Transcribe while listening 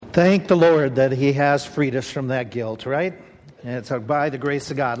Thank the Lord that He has freed us from that guilt, right? And it's by the grace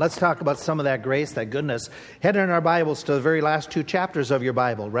of God. Let's talk about some of that grace, that goodness. Head in our Bibles to the very last two chapters of your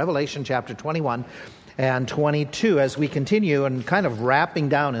Bible, Revelation chapter 21 and 22, as we continue and kind of wrapping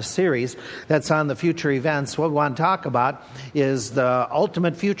down a series that's on the future events. What we want to talk about is the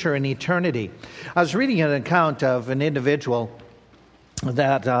ultimate future in eternity. I was reading an account of an individual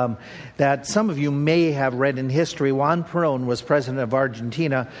that some of you may have read in history. Juan Perón was president of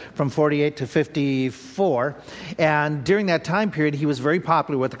Argentina from 48 to 54, and during that time period he was very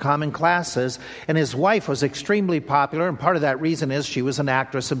popular with the common classes, and his wife was extremely popular, and part of that reason is she was an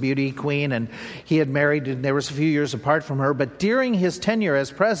actress, a beauty queen, and he had married, and there was a few years apart from her, but during his tenure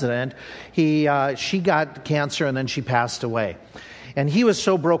as president, she got cancer and then she passed away. And he was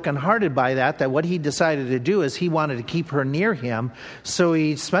so brokenhearted by that what he decided to do is he wanted to keep her near him. So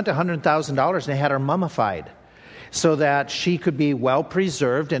he spent $100,000 and had her mummified so that she could be well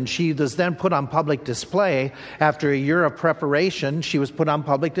preserved. And she was then put on public display. After a year of preparation, she was put on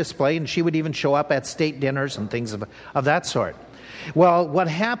public display, and she would even show up at state dinners and things of that sort. Well, what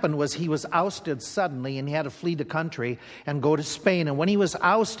happened was he was ousted suddenly, and he had to flee the country and go to Spain. And when he was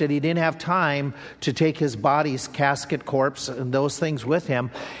ousted, he didn't have time to take his body's casket, corpse, and those things with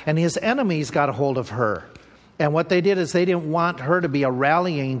him. And his enemies got a hold of her. And what they did is they didn't want her to be a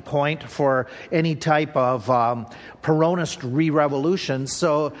rallying point for any type of Peronist re-revolution.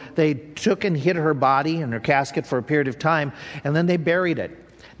 So they took and hid her body and her casket for a period of time, and then they buried it.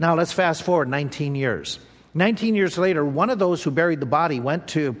 Now let's fast forward 19 years. 19 years later, one of those who buried the body went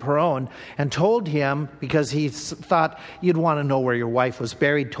to Perón and told him, because he thought you'd want to know where your wife was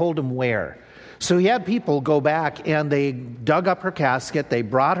buried, told him where. So he had people go back and they dug up her casket. They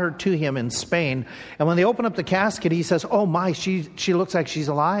brought her to him in Spain. And when they opened up the casket, he says, "Oh my, she looks like she's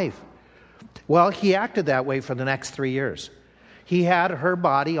alive." Well, he acted that way for the next 3 years. He had her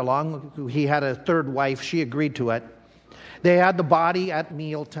body he had a third wife. She agreed to it. They had the body at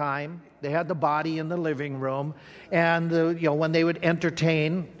mealtime. They had the body in the living room, and when they would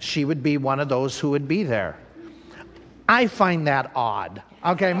entertain, she would be one of those who would be there. I find that odd.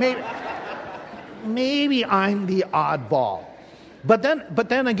 Okay, maybe I'm the oddball, but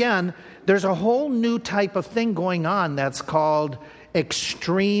then again, there's a whole new type of thing going on that's called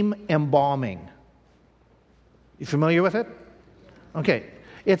extreme embalming. You familiar with it? Okay,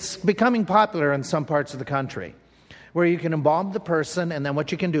 it's becoming popular in some parts of the country, where you can embalm the person, and then what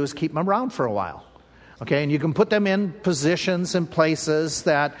you can do is keep them around for a while. Okay, and you can put them in positions and places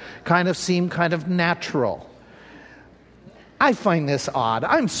that kind of seem kind of natural. I find this odd.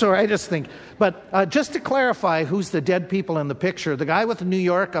 I'm sorry, I just think. But just to clarify who's the dead people in the picture, the guy with New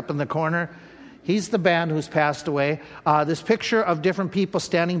York up in the corner, he's the band who's passed away. This picture of different people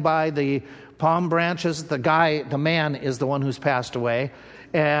standing by the palm branches, the man is the one who's passed away.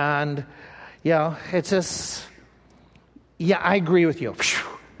 And, it's just... Yeah, I agree with you.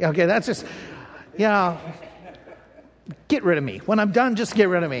 Okay, that's just, get rid of me. When I'm done, just get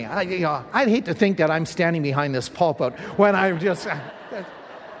rid of me. I'd hate to think that I'm standing behind this pulpit when I'm just...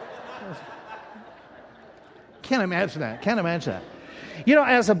 Can't imagine that.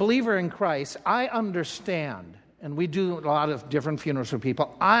 As a believer in Christ, I understand, and we do a lot of different funerals for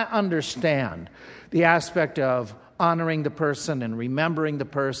people, I understand the aspect of honoring the person and remembering the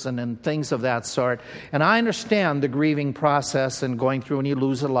person and things of that sort. And I understand the grieving process and going through when you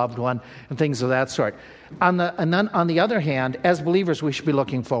lose a loved one and things of that sort. And then on the other hand, as believers, we should be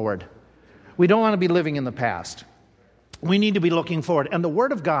looking forward. We don't want to be living in the past. We need to be looking forward. And the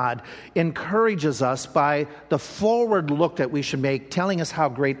Word of God encourages us by the forward look that we should make, telling us how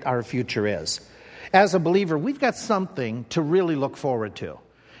great our future is. As a believer, we've got something to really look forward to.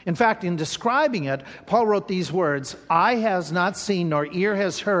 In fact, in describing it, Paul wrote these words, "Eye has not seen, nor ear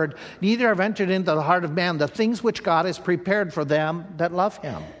has heard, neither have entered into the heart of man the things which God has prepared for them that love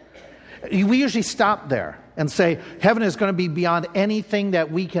Him." We usually stop there and say, heaven is going to be beyond anything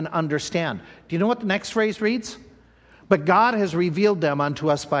that we can understand. Do you know what the next phrase reads? "But God has revealed them unto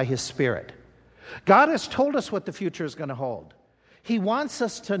us by His Spirit." God has told us what the future is going to hold. He wants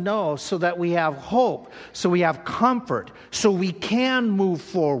us to know so that we have hope, so we have comfort, so we can move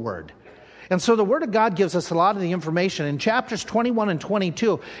forward. And so the Word of God gives us a lot of the information. In chapters 21 and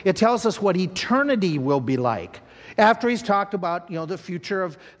 22, it tells us what eternity will be like. After he's talked about, the future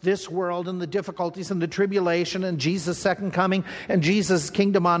of this world and the difficulties and the tribulation and Jesus' second coming and Jesus'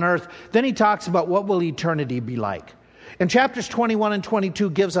 kingdom on earth, then he talks about what will eternity be like. And chapters 21 and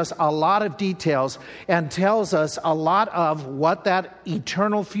 22 gives us a lot of details and tells us a lot of what that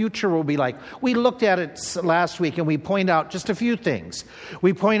eternal future will be like. We looked at it last week and we pointed out just a few things.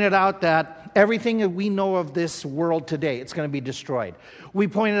 We pointed out that everything that we know of this world today, it's going to be destroyed. We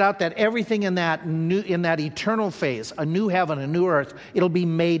pointed out that everything in that eternal phase, a new heaven, a new earth, it'll be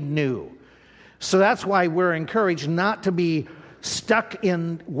made new. So that's why we're encouraged not to be stuck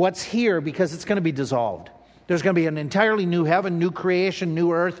in what's here, because it's going to be dissolved. There's going to be an entirely new heaven, new creation,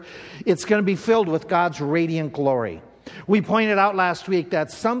 new earth. It's going to be filled with God's radiant glory. We pointed out last week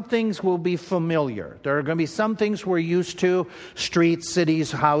that some things will be familiar. There are going to be some things we're used to, streets,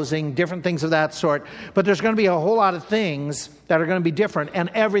 cities, housing, different things of that sort. But there's going to be a whole lot of things that are going to be different, and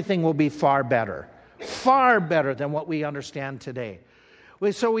everything will be far better than what we understand today.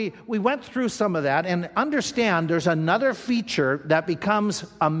 So we went through some of that, and understand there's another feature that becomes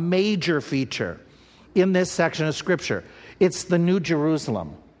a major feature in this section of Scripture. It's the New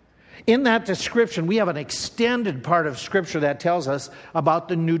Jerusalem. In that description, we have an extended part of Scripture that tells us about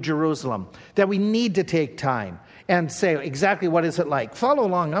the New Jerusalem, that we need to take time and say exactly what is it like. Follow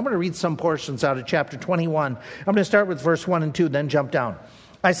along. I'm going to read some portions out of chapter 21. I'm going to start with verse 1 and 2, then jump down.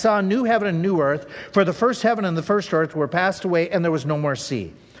 I saw a new heaven and new earth, for the first heaven and the first earth were passed away, and there was no more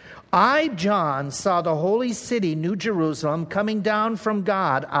sea. I, John, saw the holy city, New Jerusalem, coming down from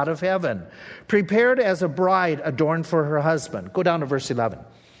God out of heaven, prepared as a bride adorned for her husband. Go down to verse 11.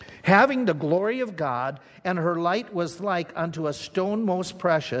 Having the glory of God, and her light was like unto a stone most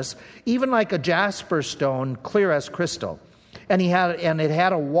precious, even like a jasper stone, clear as crystal. And it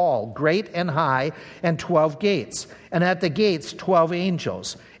had a wall, great and high, and 12 gates. And at the gates 12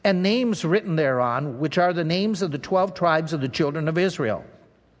 angels, and names written thereon, which are the names of the 12 tribes of the children of Israel.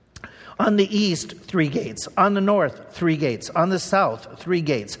 On the east, 3 gates. On the north, 3 gates. On the south, 3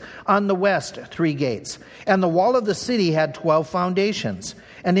 gates. On the west, 3 gates. And the wall of the city had 12 foundations,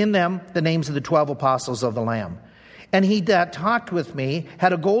 and in them the names of the 12 apostles of the Lamb. And he that talked with me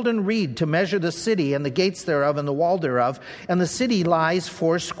had a golden reed to measure the city and the gates thereof and the wall thereof. And the city lies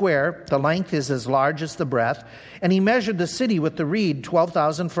foursquare. The length is as large as the breadth. And he measured the city with the reed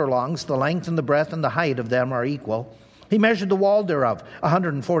 12,000 furlongs. The length and the breadth and the height of them are equal. He measured the wall thereof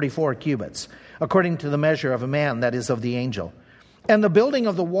 144 cubits, according to the measure of a man, that is, of the angel. And the building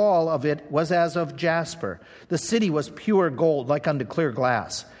of the wall of it was as of jasper. The city was pure gold, like unto clear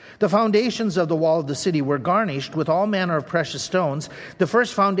glass. The foundations of the wall of the city were garnished with all manner of precious stones. The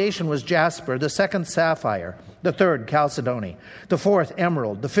first foundation was jasper, the second sapphire, the third chalcedony, the fourth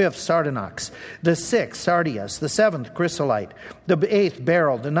emerald, the fifth sardonyx, the sixth sardius, the seventh chrysolite, the eighth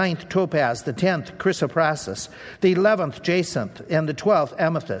beryl, the ninth topaz, the 10th chrysoprasus, the 11th jacinth, and the 12th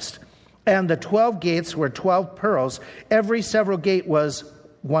amethyst. And the 12 gates were 12 pearls. Every several gate was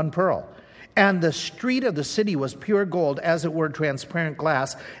 1 pearl. And the street of the city was pure gold, as it were transparent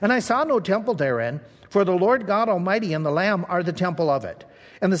glass. And I saw no temple therein, for the Lord God Almighty and the Lamb are the temple of it.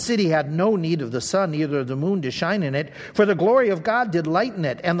 And the city had no need of the sun, neither of the moon to shine in it, for the glory of God did lighten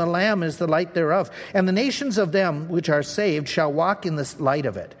it, and the Lamb is the light thereof. And the nations of them which are saved shall walk in the light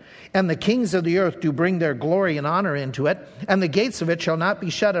of it. And the kings of the earth do bring their glory and honor into it, and the gates of it shall not be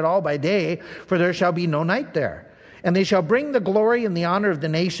shut at all by day, for there shall be no night there. And they shall bring the glory and the honor of the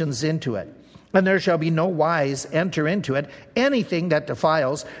nations into it. And there shall be no wise enter into it anything that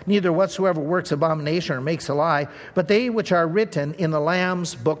defiles, neither whatsoever works abomination or makes a lie, but they which are written in the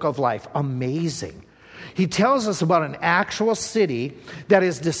Lamb's book of life. Amazing. He tells us about an actual city that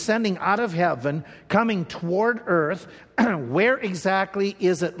is descending out of heaven, coming toward earth. Where exactly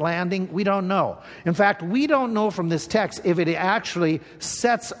is it landing? We don't know. In fact, we don't know from this text if it actually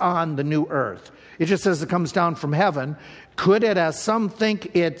sets on the new earth. It just says it comes down from heaven. Could it, as some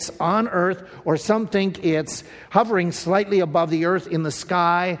think it's on earth, or some think it's hovering slightly above the earth in the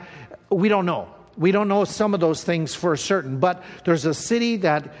sky? We don't know. We don't know some of those things for certain, but there's a city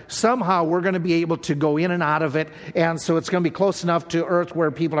that somehow we're going to be able to go in and out of it, and so it's going to be close enough to earth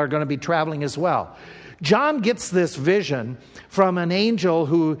where people are going to be traveling as well. John gets this vision from an angel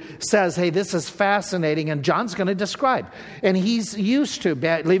who says, hey, this is fascinating, and John's going to describe. And he's used to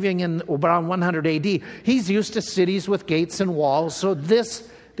living in around 100 AD. He's used to cities with gates and walls, so this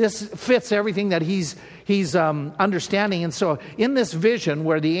fits everything that he's understanding. And so in this vision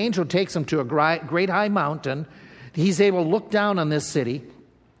where the angel takes him to a great high mountain, he's able to look down on this city,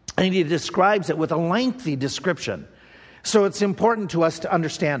 and he describes it with a lengthy description. So it's important to us to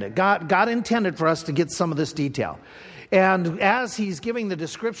understand it. God intended for us to get some of this detail. And as he's giving the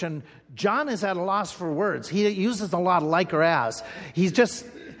description, John is at a loss for words. He uses a lot of like or as. It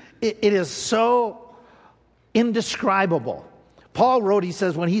is so indescribable. Paul wrote, he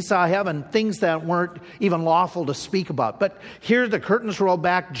says, when he saw heaven, things that weren't even lawful to speak about. But here the curtains roll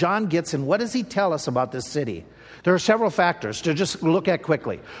back, John gets in. What does he tell us about this city? There are several factors to just look at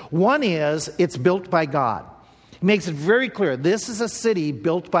quickly. One is it's built by God. He makes it very clear. This is a city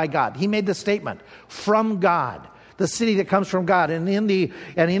built by God. He made the statement, from God. The city that comes from God. And in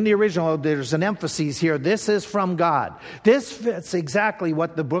the original, there's an emphasis here. This is from God. This fits exactly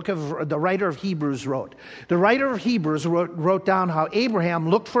what the writer of Hebrews wrote. The writer of Hebrews wrote down how Abraham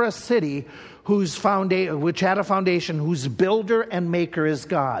looked for a city which had a foundation, whose builder and maker is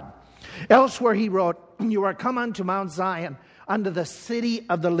God. Elsewhere he wrote, "You are come unto Mount Zion, unto the city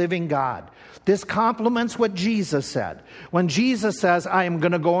of the living God." This complements what Jesus said. When Jesus says, "I am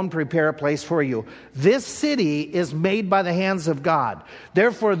going to go and prepare a place for you," this city is made by the hands of God.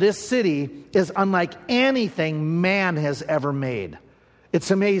 Therefore, this city is unlike anything man has ever made. It's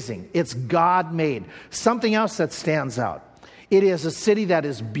amazing. It's God-made. Something else that stands out. It is a city that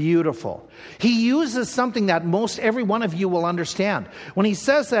is beautiful. He uses something that most every one of you will understand. When he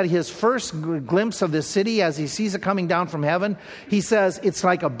says that his first glimpse of this city as he sees it coming down from heaven, he says it's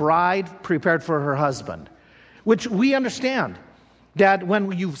like a bride prepared for her husband, which we understand. That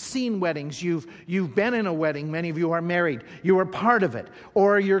when you've seen weddings, you've been in a wedding, many of you are married, you were part of it,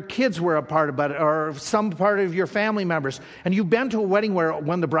 or your kids were a part of it, or some part of your family members, and you've been to a wedding where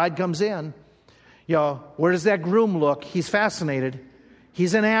when the bride comes in, where does that groom look? He's fascinated.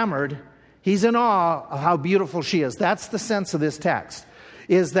 He's enamored. He's in awe of how beautiful she is. That's the sense of this text,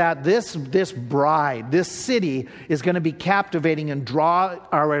 is that this bride, this city is going to be captivating and draw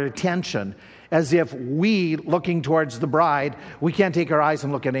our attention as if we, looking towards the bride, we can't take our eyes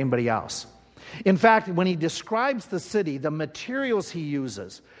and look at anybody else. In fact, when he describes the city, the materials he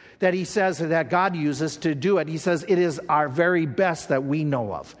uses, that he says that God uses to do it, he says it is our very best that we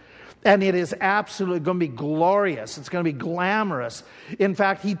know of. And it is absolutely going to be glorious. It's going to be glamorous. In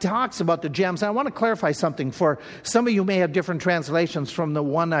fact, he talks about the gems. And I want to clarify something for some of you may have different translations from the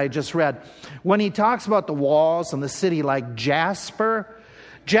one I just read. When he talks about the walls and the city like jasper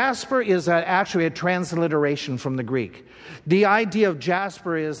is actually a transliteration from the Greek. The idea of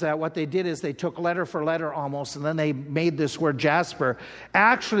jasper is that what they did is they took letter for letter almost, and then they made this word jasper.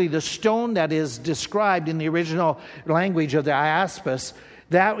 Actually, the stone that is described in the original language of the Iaspis,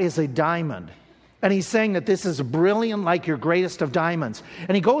 that is a diamond. And he's saying that this is brilliant like your greatest of diamonds.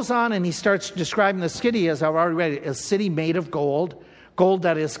 And he goes on and he starts describing the city, as I've already read, a city made of gold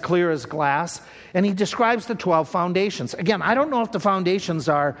that is clear as glass. And he describes the 12 foundations. Again, I don't know if the foundations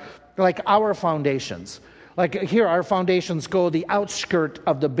are like our foundations. Like here, our foundations go the outskirt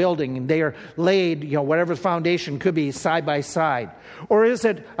of the building, and they are laid, whatever foundation could be, side by side. Or is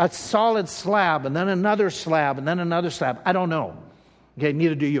it a solid slab, and then another slab, and then another slab? I don't know. Okay,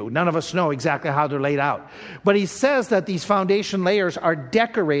 neither do you. None of us know exactly how they're laid out. But he says that these foundation layers are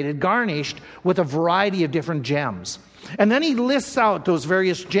decorated, garnished with a variety of different gems. And then he lists out those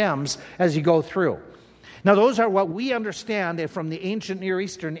various gems as you go through. Now, those are what we understand from the ancient Near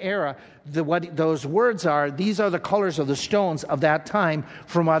Eastern era. What those words are, these are the colors of the stones of that time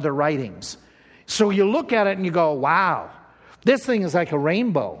from other writings. So you look at it and you go, wow, this thing is like a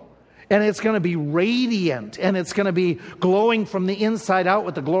rainbow. And it's going to be radiant, and it's going to be glowing from the inside out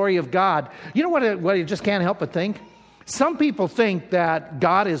with the glory of God. You know what you just can't help but think? Some people think that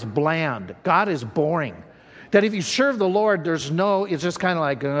God is bland, God is boring. That if you serve the Lord, it's just kind of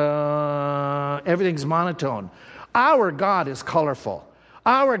like, everything's monotone. Our God is colorful.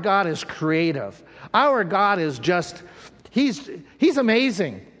 Our God is creative. Our God is just, He's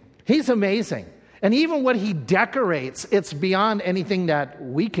amazing. He's amazing. And even what he decorates, it's beyond anything that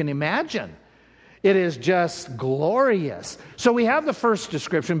we can imagine. It is just glorious. So we have the first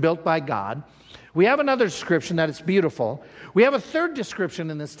description built by God. We have another description that it's beautiful. We have a third description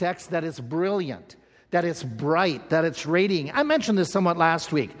in this text that it's brilliant, that it's bright, that it's radiating. I mentioned this somewhat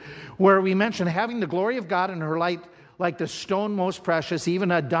last week, where we mentioned having the glory of God in her light like the stone most precious, even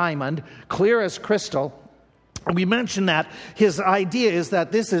a diamond, clear as crystal. We mentioned that his idea is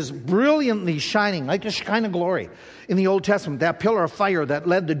that this is brilliantly shining, like the Shekinah glory in the Old Testament, that pillar of fire that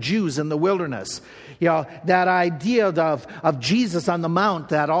led the Jews in the wilderness. That idea of Jesus on the mount,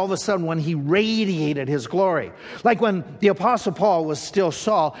 that all of a sudden when he radiated his glory. Like when the Apostle Paul was still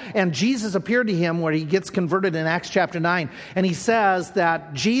Saul, and Jesus appeared to him where he gets converted in Acts chapter 9, and he says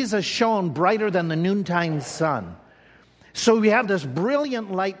that Jesus shone brighter than the noontime sun. So we have this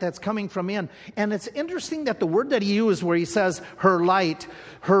brilliant light that's coming from in. And it's interesting that the word that he used where he says her light,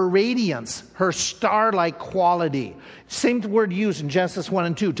 her radiance, her star-like quality. Same word used in Genesis 1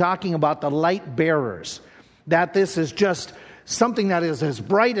 and 2, talking about the light bearers. That this is just something that is as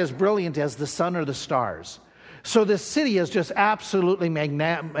bright, as brilliant as the sun or the stars. So this city is just absolutely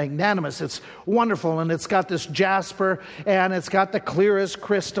magnanimous. It's wonderful. And it's got this jasper, and it's got the clearest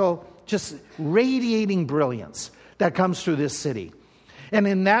crystal, just radiating brilliance that comes through this city. And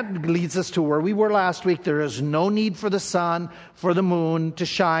then that leads us to where we were last week. There is no need for the sun, for the moon to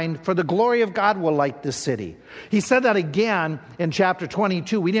shine, for the glory of God will light this city. He said that again in chapter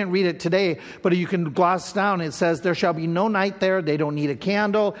 22. We didn't read it today, but you can gloss down. It says, there shall be no night there. They don't need a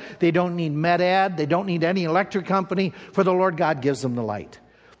candle. They don't need Med-Ed. They don't need any electric company, for the Lord God gives them the light.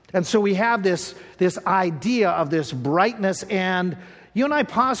 And so we have this idea of this brightness, and you and I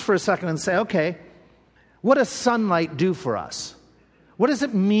pause for a second and say, okay, what does sunlight do for us? What does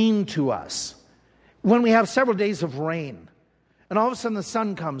it mean to us when we have several days of rain and all of a sudden the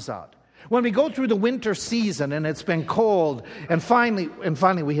sun comes out? When we go through the winter season and it's been cold and finally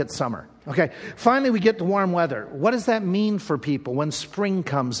we hit summer. Okay, finally we get the warm weather. What does that mean for people when spring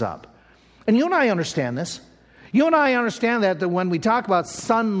comes up? And you and I understand this. You and I understand that when we talk about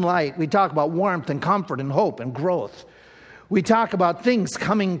sunlight, we talk about warmth and comfort and hope and growth. We talk about things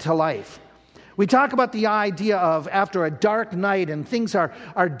coming to life. We talk about the idea of after a dark night and things are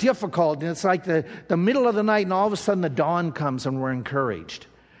difficult, and it's like the middle of the night and all of a sudden the dawn comes and we're encouraged.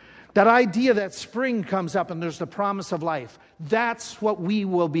 That idea that spring comes up and there's the promise of life, that's what we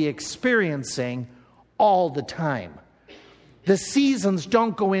will be experiencing all the time. The seasons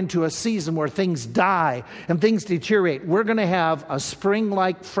don't go into a season where things die and things deteriorate. We're going to have a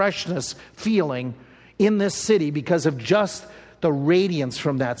spring-like freshness feeling in this city because of just the radiance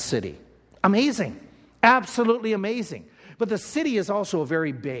from that city. Amazing. Absolutely amazing. But the city is also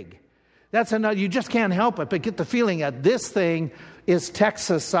very big. That's another, you just can't help it but get the feeling that this thing is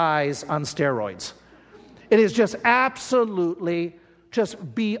Texas size on steroids. It is just absolutely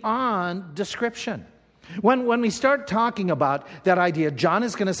just beyond description. When we start talking about that idea, John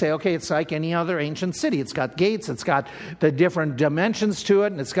is going to say, okay, it's like any other ancient city. It's got gates, it's got the different dimensions to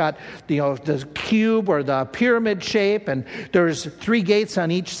it, and it's got the cube or the pyramid shape, and there's 3 gates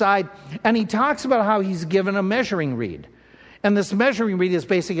on each side. And he talks about how he's given a measuring reed. And this measuring reed is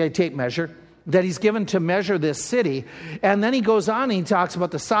basically a tape measure that he's given to measure this city. And then he goes on and he talks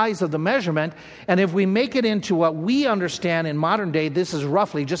about the size of the measurement. And if we make it into what we understand in modern day, this is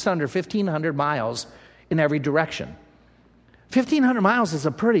roughly just under 1,500 miles in every direction. 1,500 miles is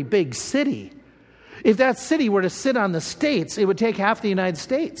a pretty big city. If that city were to sit on the states, it would take half the United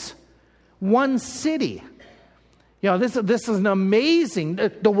States. One city. This is an amazing,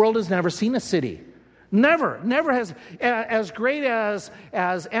 the world has never seen a city. Never has, as great as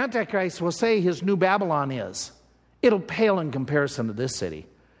Antichrist will say his new Babylon is, it'll pale in comparison to this city.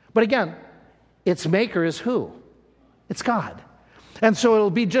 But again, its maker is who? It's God. And so it'll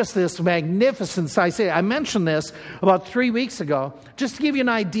be just this magnificent size city. I mentioned this about 3 weeks ago, just to give you an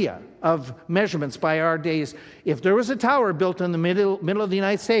idea of measurements by our days. If there was a tower built in the middle of the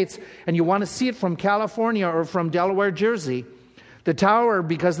United States, and you want to see it from California or from Delaware, Jersey, the tower,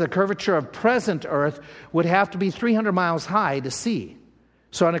 because of the curvature of present Earth, would have to be 300 miles high to see.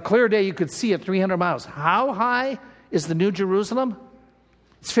 So on a clear day, you could see it 300 miles. How high is the New Jerusalem?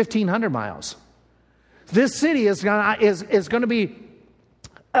 It's 1,500 miles. This city is going to be,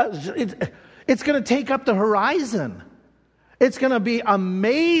 it's going to take up the horizon. It's going to be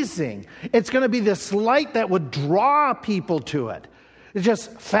amazing. It's going to be this light that would draw people to it. It's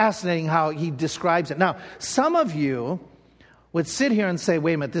just fascinating how he describes it. Now, some of you would sit here and say,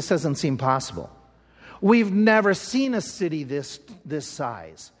 wait a minute, this doesn't seem possible. We've never seen a city this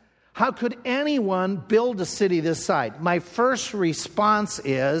size. How could anyone build a city this size? My first response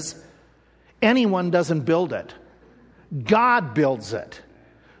is, anyone doesn't build it. God builds it.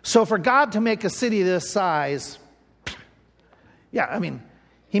 So for God to make a city this size,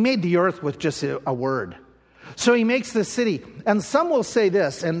 he made the earth with just a word. So he makes this city. And some will say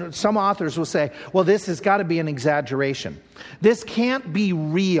this, and some authors will say, well, this has got to be an exaggeration. This can't be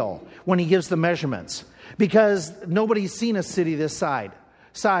real when he gives the measurements, because nobody's seen a city this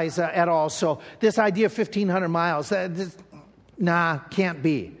size at all. So this idea of 1,500 miles, can't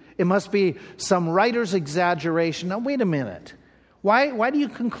be. It must be some writer's exaggeration. Now, wait a minute. Why do you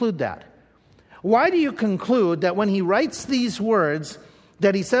conclude that? Why do you conclude that when he writes these words,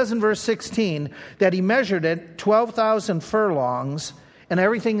 that he says in verse 16, that he measured it 12,000 furlongs, and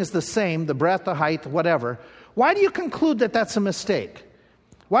everything is the same, the breadth, the height, whatever. Why do you conclude that that's a mistake?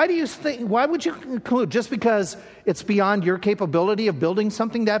 Why would you conclude just because it's beyond your capability of building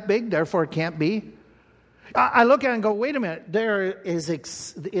something that big, therefore it can't be? I look at it and go, wait a minute, there is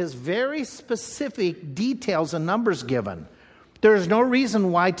very specific details and numbers given. There is no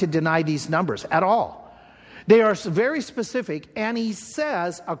reason why to deny these numbers at all. They are very specific, and he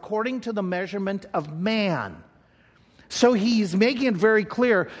says, according to the measurement of man. So he's making it very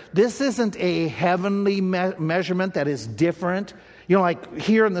clear, this isn't a heavenly measurement that is different. Like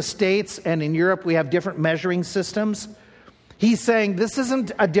here in the States and in Europe, we have different measuring systems. He's saying this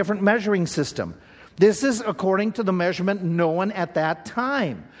isn't a different measuring system. This is according to the measurement known at that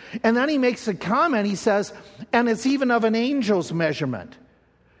time. And then he makes a comment. He says, and it's even of an angel's measurement.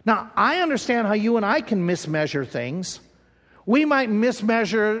 Now, I understand how you and I can mismeasure things. We might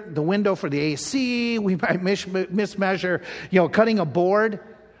mismeasure the window for the AC. We might mismeasure, cutting a board.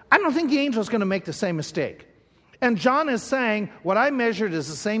 I don't think the angel's going to make the same mistake. And John is saying, what I measured is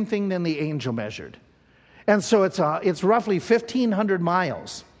the same thing that the angel measured. And so it's roughly 1,500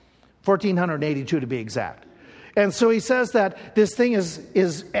 miles, 1,482 to be exact. And so he says that this thing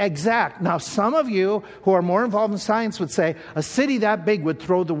is exact. Now, some of you who are more involved in science would say a city that big would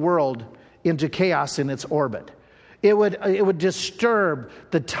throw the world into chaos in its orbit. It would disturb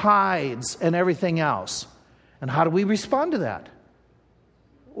the tides and everything else. And how do we respond to that?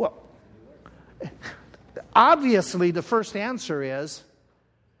 Well, obviously, the first answer is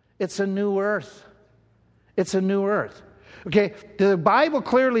it's a new earth. It's a new earth. Okay, the Bible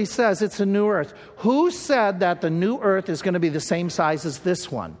clearly says it's a new earth. Who said that the new earth is going to be the same size as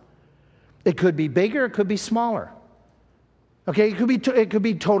this one? It could be bigger, it could be smaller. Okay, it could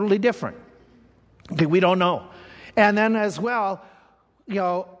be totally different. Okay, we don't know. And then as well,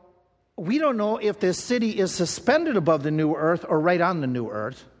 we don't know if this city is suspended above the new earth or right on the new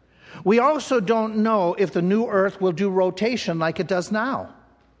earth. We also don't know if the new earth will do rotation like it does now.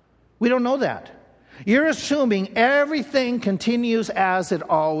 We don't know that. You're assuming everything continues as it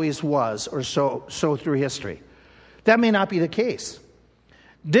always was, or so through history. That may not be the case.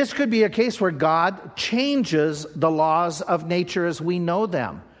 This could be a case where God changes the laws of nature as we know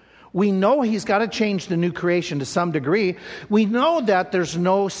them. We know He's got to change the new creation to some degree. We know that there's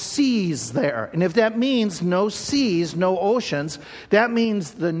no seas there. And if that means no seas, no oceans, that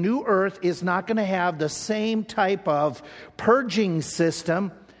means the new earth is not going to have the same type of purging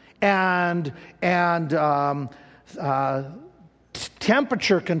system and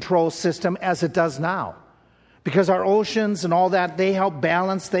temperature control system as it does now. Because our oceans and all that, they help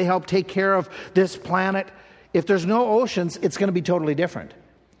balance, they help take care of this planet. If there's no oceans, it's going to be totally different.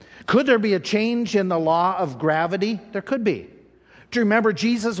 Could there be a change in the law of gravity? There could be. Do you remember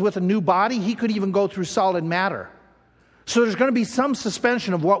Jesus with a new body? He could even go through solid matter. So there's going to be some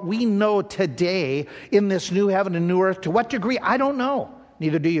suspension of what we know today in this new heaven and new earth. To what degree? I don't know.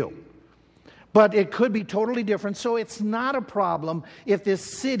 Neither do you. But it could be totally different. So it's not a problem if this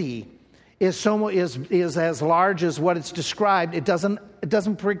city is as large as what it's described. It doesn't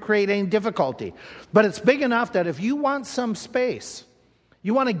create any difficulty. But it's big enough that if you want some space,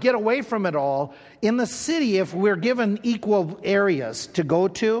 you want to get away from it all, in the city, if we're given equal areas to go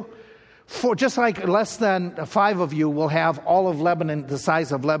to, for just like less than 5 of you will have all of Lebanon, the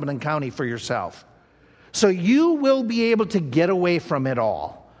size of Lebanon County for yourself. So you will be able to get away from it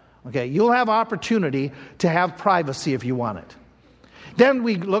all. Okay, you'll have opportunity to have privacy if you want it. Then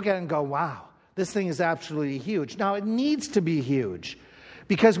we look at it and go, wow, this thing is absolutely huge. Now, it needs to be huge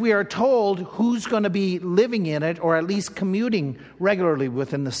because we are told who's going to be living in it or at least commuting regularly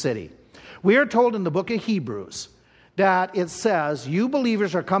within the city. We are told in the book of Hebrews that it says, you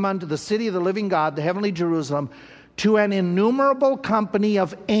believers are come unto the city of the living God, the heavenly Jerusalem, to an innumerable company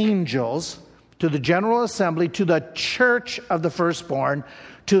of angels, to the general assembly, to the church of the firstborn,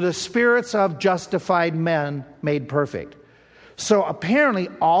 to the spirits of justified men made perfect. So apparently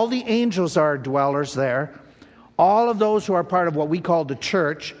all the angels are dwellers there, all of those who are part of what we call the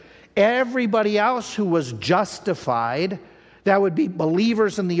church, everybody else who was justified, that would be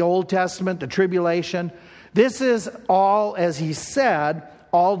believers in the Old Testament, the tribulation. This is all, as he said,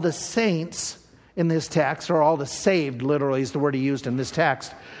 all the saints in this text, or all the saved, literally is the word he used in this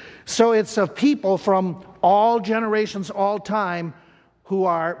text. So it's of people from all generations, all time, who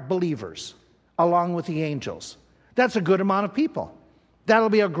are believers, along with the angels. That's a good amount of people. That'll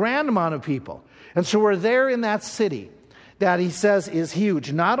be a grand amount of people. And so we're there in that city that he says is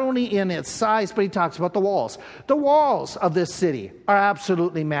huge, not only in its size, but he talks about the walls. The walls of this city are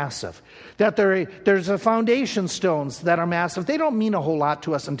absolutely massive. That there's a foundation stones that are massive. They don't mean a whole lot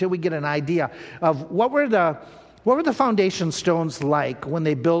to us until we get an idea of what were the foundation stones like when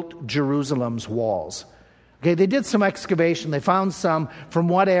they built Jerusalem's walls. Okay, they did some excavation. They found some from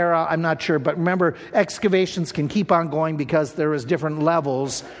what era, I'm not sure. But remember, excavations can keep on going because there is different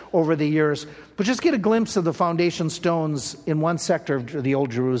levels over the years. But just get a glimpse of the foundation stones in one sector of the old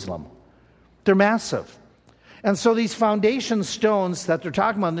Jerusalem. They're massive. And so these foundation stones that they're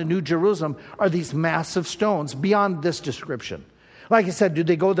talking about in the New Jerusalem are these massive stones beyond this description. Like I said, do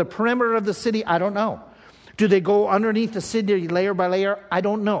they go the perimeter of the city? I don't know. Do they go underneath the city layer by layer? I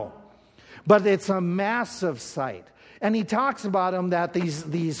don't know. But it's a massive site. And he talks about them that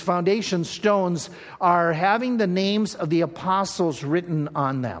these foundation stones are having the names of the apostles written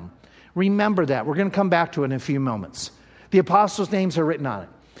on them. Remember that. We're going to come back to it in a few moments. The apostles' names are written on it.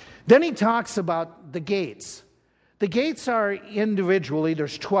 Then he talks about the gates. The gates are individually,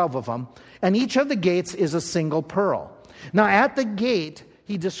 there's 12 of them, and each of the gates is a single pearl. Now at the gate,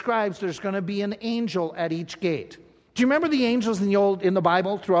 he describes there's going to be an angel at each gate. Do you remember the angels in the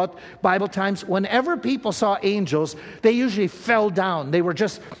Bible, throughout Bible times? Whenever people saw angels, they usually fell down. They were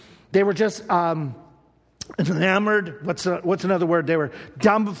just enamored. What's another word? They were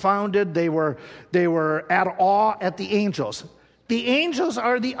dumbfounded. They were at awe at the angels. The angels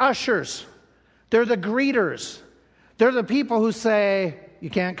are the ushers. They're the greeters. They're the people who say, you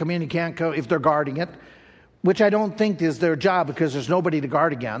can't come in, you can't go, if they're guarding it, which I don't think is their job because there's nobody to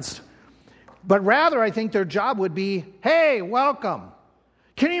guard against. But rather, I think their job would be, hey, welcome.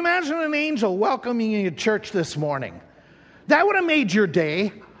 Can you imagine an angel welcoming you to church this morning? That would have made your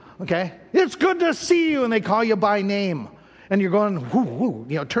day, okay? It's good to see you, and they call you by name. And you're going, whoo,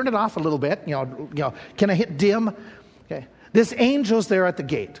 turn it off a little bit. Can I hit dim? Okay. This angel's there at the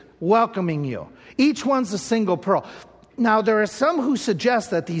gate, welcoming you. Each one's a single pearl. Now, there are some who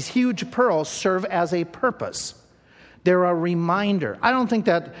suggest that these huge pearls serve as a purpose. They're a reminder. I don't think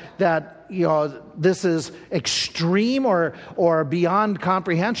that this is extreme or beyond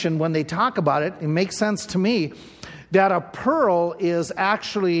comprehension when they talk about it. It makes sense to me that a pearl is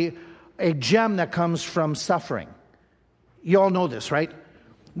actually a gem that comes from suffering. You all know this, right?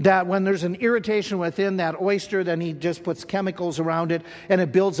 That when there's an irritation within that oyster, then he just puts chemicals around it, and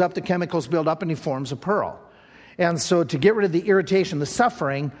it builds up, the chemicals build up, and he forms a pearl. And so to get rid of the irritation, the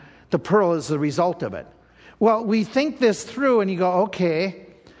suffering, the pearl is the result of it. Well, we think this through, and you go, okay,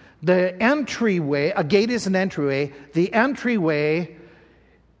 the entryway, a gate is an entryway. The entryway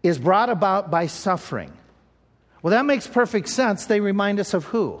is brought about by suffering. Well, that makes perfect sense. They remind us of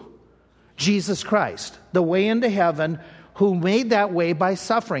who? Jesus Christ, the way into heaven, who made that way by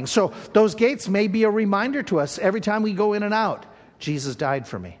suffering. So those gates may be a reminder to us every time we go in and out. Jesus died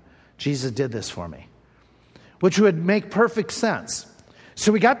for me. Jesus did this for me. Which would make perfect sense.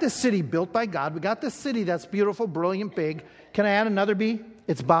 So we got this city built by God. We got this city that's beautiful, brilliant, big. Can I add another B?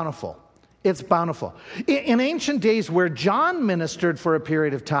 It's bountiful. It's bountiful. In ancient days where John ministered for a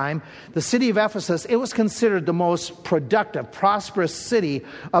period of time, the city of Ephesus, it was considered the most productive, prosperous city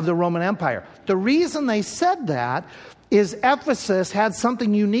of the Roman Empire. The reason they said that is Ephesus had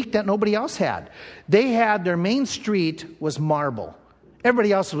something unique that nobody else had. They had, their main street was marble.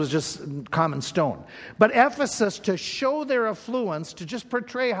 Everybody else was just common stone. But Ephesus, to show their affluence, to just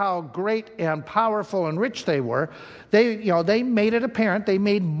portray how great and powerful and rich they were, they made it apparent. They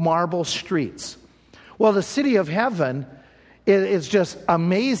made marble streets. Well, the city of heaven is just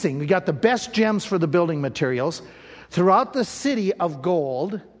amazing. We got the best gems for the building materials. Throughout the city of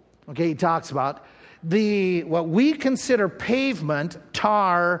gold, okay, he talks about what we consider pavement,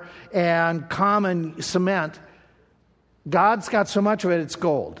 tar, and common cement. God's got so much of it, it's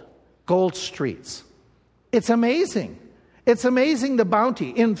gold. Gold streets. It's amazing. It's amazing, the bounty.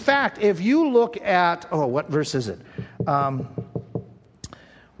 In fact, if you look at, what verse is it? Where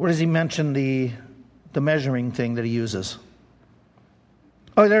does he mention the measuring thing that he uses?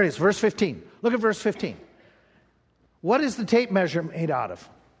 Oh, there it is, verse 15. Look at verse 15. What is the tape measure made out of?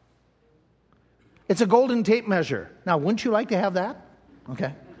 It's a golden tape measure. Now, wouldn't you like to have that?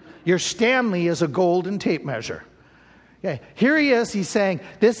 Okay. Your Stanley is a golden tape measure. Okay, here he is, he's saying,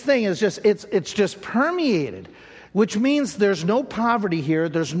 this thing is just, it's just permeated, which means there's no poverty here,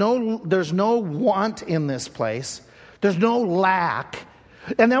 there's no want in this place, there's no lack.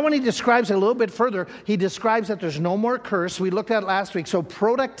 And then when he describes it a little bit further, he describes that there's no more curse. We looked at it last week, so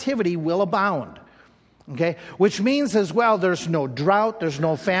productivity will abound. Okay, which means as well, there's no drought, there's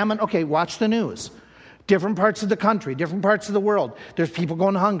no famine. Okay, watch the news. Different parts of the country, different parts of the world. There's people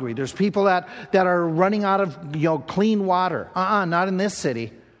going hungry. There's people that are running out of clean water. Not in this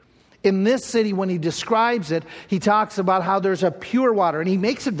city. In this city, when he describes it, he talks about how there's a pure water. And he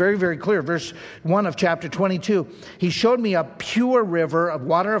makes it very, very clear. Verse 1 of chapter 22. He showed me a pure river of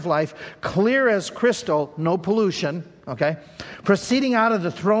water of life, clear as crystal, no pollution. Okay, proceeding out of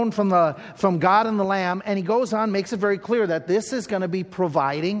the throne from God and the Lamb. And he goes on, makes it very clear that this is going to be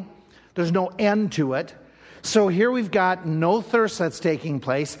providing. There's no end to it. So here we've got no thirst that's taking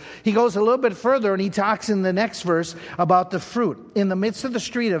place. He goes a little bit further and he talks in the next verse about the fruit. In the midst of the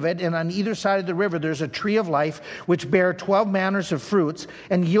street of it and on either side of the river, there's a tree of life which bare 12 manners of fruits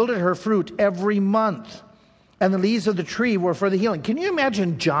and yielded her fruit every month. And the leaves of the tree were for the healing. Can you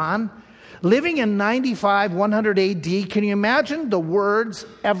imagine John living in 95, 100 AD? Can you imagine the words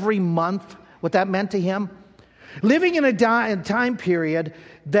every month, what that meant to him? Living in a time period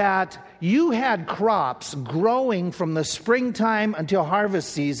that you had crops growing from the springtime until harvest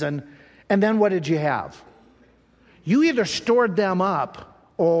season, and then what did you have? You either stored them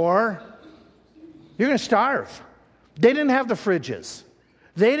up or you're going to starve. They didn't have the fridges.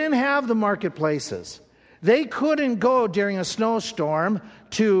 They didn't have the marketplaces. They couldn't go during a snowstorm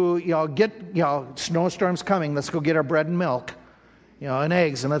to, snowstorm's coming, let's go get our bread and milk, and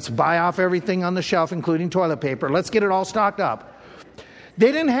eggs, and let's buy off everything on the shelf, including toilet paper. Let's get it all stocked up.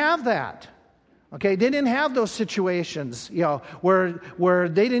 They didn't have that. Okay, they didn't have those situations, where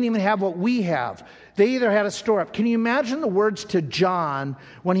they didn't even have what we have. They either had a store up. Can you imagine the words to John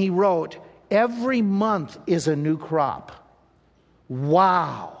when he wrote, "Every month is a new crop"?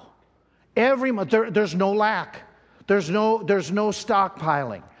 Wow. Every month, there's no lack. There's no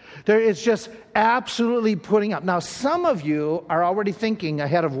stockpiling. It's just absolutely putting up. Now, some of you are already thinking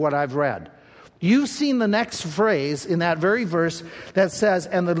ahead of what I've read. You've seen the next phrase in that very verse that says,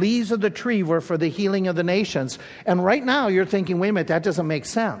 "And the leaves of the tree were for the healing of the nations." And right now you're thinking, wait a minute, that doesn't make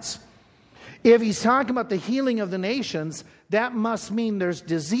sense. If he's talking about the healing of the nations, that must mean there's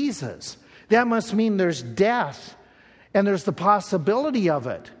diseases. That must mean there's death. And there's the possibility of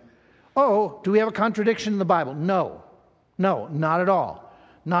it. Oh, do we have a contradiction in the Bible? No, not at all.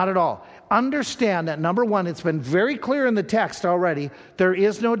 Not at all. Understand that, number one, it's been very clear in the text already. There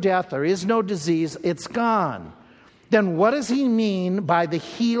is no death. There is no disease. It's gone. Then what does he mean by the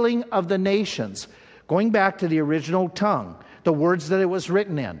healing of the nations? Going back to the original tongue, the words that it was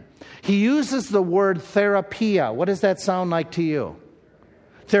written in. He uses the word therapia. What does that sound like to you?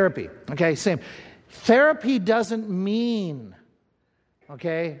 Therapy. Okay, same. Therapy doesn't mean...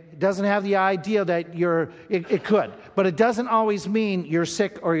 Okay? It doesn't have the idea that it could. But it doesn't always mean you're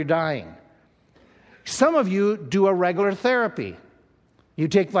sick or you're dying. Some of you do a regular therapy. You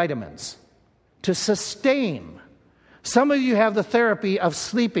take vitamins to sustain. Some of you have the therapy of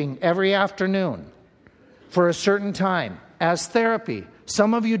sleeping every afternoon for a certain time as therapy.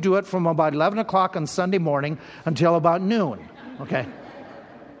 Some of you do it from about 11 o'clock on Sunday morning until about noon. Okay?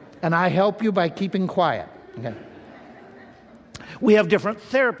 And I help you by keeping quiet. Okay? We have different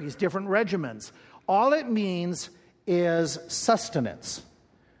therapies, different regimens. All it means is sustenance,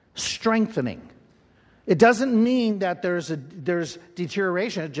 strengthening. It doesn't mean that there's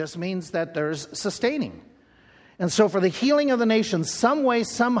deterioration. It just means that there's sustaining. And so for the healing of the nations, some way,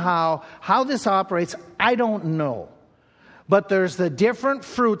 somehow, how this operates, I don't know. But there's the different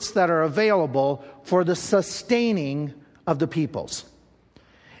fruits that are available for the sustaining of the peoples.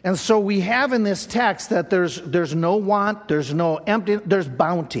 And so we have in this text that there's no want, there's no empty, there's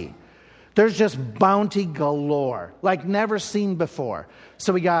bounty. There's just bounty galore, like never seen before.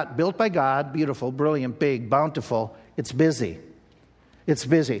 So we got built by God, beautiful, brilliant, big, bountiful. It's busy. It's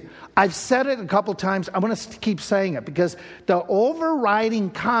busy. I've said it a couple times. I'm going to keep saying it because the overriding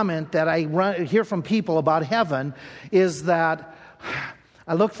comment that I hear from people about heaven is that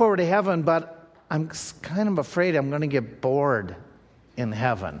I look forward to heaven, but I'm kind of afraid I'm going to get bored in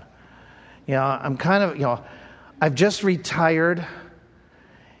heaven. I'm kind of, I've just retired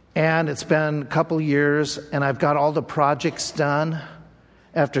and it's been a couple years and I've got all the projects done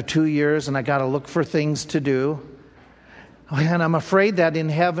after 2 years and I got to look for things to do. And I'm afraid that in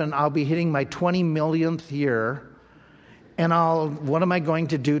heaven I'll be hitting my 20 millionth year and what am I going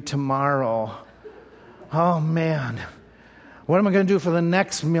to do tomorrow? Oh man, what am I going to do for the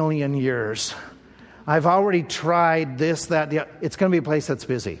next million years? I've already tried this, that, it's going to be a place that's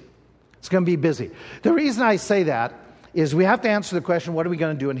busy. It's going to be busy. The reason I say that is we have to answer the question, what are we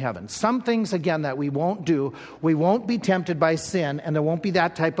going to do in heaven? Some things, again, that we won't do. We won't be tempted by sin, and there won't be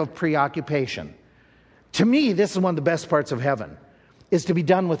that type of preoccupation. To me, this is one of the best parts of heaven, is to be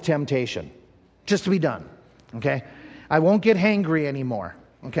done with temptation. Just to be done, okay? I won't get hangry anymore,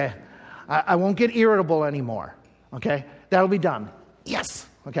 okay? I won't get irritable anymore, okay? That'll be done. Yes,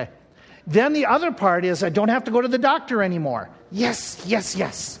 okay. Then the other part is I don't have to go to the doctor anymore. Yes, yes,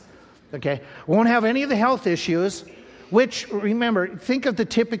 yes. Okay? Won't have any of the health issues, which, remember, think of the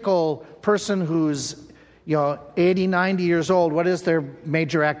typical person who's, 80, 90 years old. What is their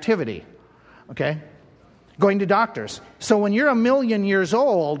major activity? Okay? Going to doctors. So when you're 1,000,000 years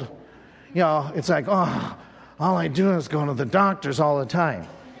old, it's like, oh, all I do is go to the doctors all the time.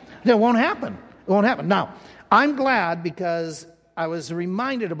 That won't happen. It won't happen. Now, I'm glad because I was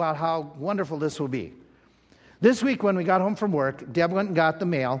reminded about how wonderful this will be. This week when we got home from work, Deb went and got the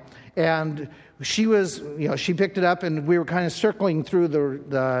mail, and she was, she picked it up, and we were kind of circling through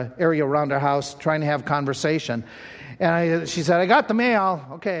the area around our house trying to have conversation. And she said, I got the mail.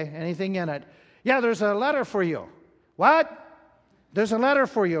 Okay, anything in it? Yeah, there's a letter for you. What? there's a letter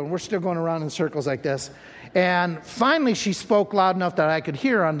for you. And we're still going around in circles like this. And finally, she spoke loud enough that I could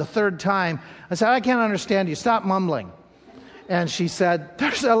hear on the third time. I said, I can't understand you. Stop mumbling. And she said,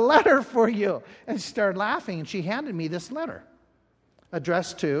 there's a letter for you. And she started laughing, and she handed me this letter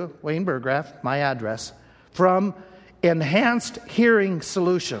addressed to Wayne Burgraff, my address, from Enhanced Hearing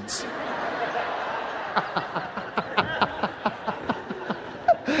Solutions.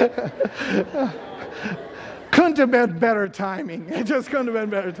 Couldn't have been better timing. It just couldn't have been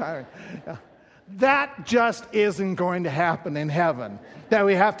better timing. Yeah. That just isn't going to happen in heaven. That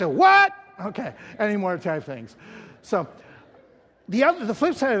we have to, what? Okay, any more type things. So the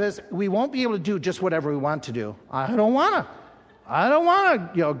flip side of this, we won't be able to do just whatever we want to do. I don't want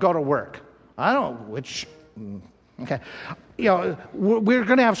to, go to work. Okay. We're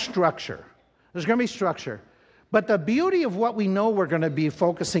going to have structure. There's going to be structure. But the beauty of what we know we're going to be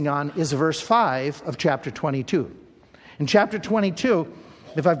focusing on is verse 5 of chapter 22. In chapter 22,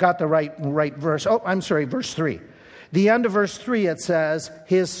 if I've got the right verse, verse 3. The end of verse 3, it says,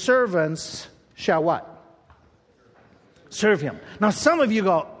 his servants shall what? Serve him. Now, some of you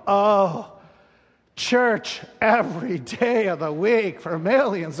go, oh, church every day of the week for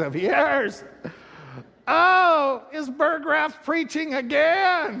millions of years. Oh, is Burgraff preaching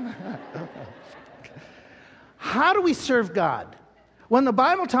again? How do we serve God? When the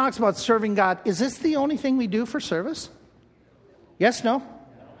Bible talks about serving God, is this the only thing we do for service? Yes, no?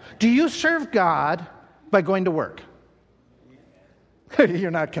 Do you serve God by going to work?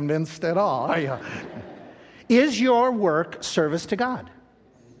 You're not convinced at all, are you? Is your work service to God?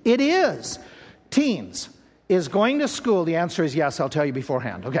 It is. Teens, is going to school, the answer is yes, I'll tell you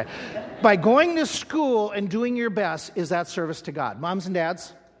beforehand. Okay. By going to school and doing your best, is that service to God? Moms and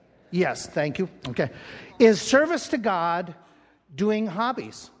dads? Yes, thank you. Okay. Is service to God doing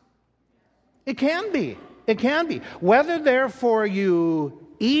hobbies? It can be. It can be. Whether therefore you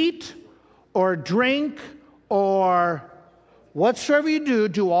eat or drink or whatsoever you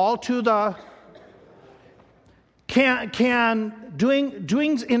do all to the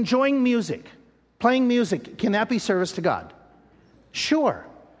enjoying music, playing music, can that be service to God? Sure.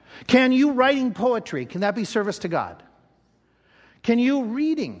 Can you writing poetry, can that be service to God? Can you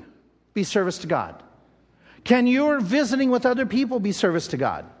reading be service to God? Can your visiting with other people be service to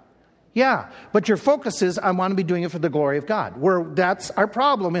God? Yeah, but your focus is, I want to be doing it for the glory of God. That's our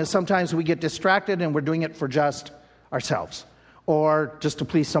problem, is sometimes we get distracted and we're doing it for just ourselves or just to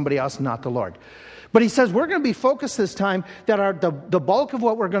please somebody else, not the Lord. But he says we're going to be focused this time that the bulk of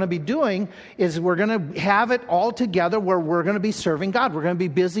what we're going to be doing is we're going to have it all together where we're going to be serving God. We're going to be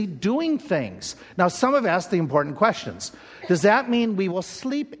busy doing things. Now, some have asked the important questions. Does that mean we will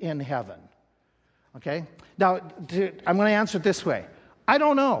sleep in heaven? Okay. Now, I'm going to answer it this way. I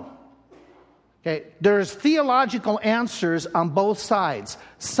don't know. Okay. There's theological answers on both sides.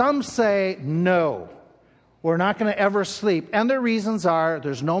 Some say no. We're not going to ever sleep. And their reasons are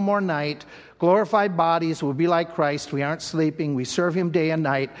there's no more night. Glorified bodies will be like Christ. We aren't sleeping. We serve him day and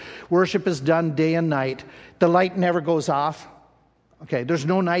night. Worship is done day and night. The light never goes off. Okay, there's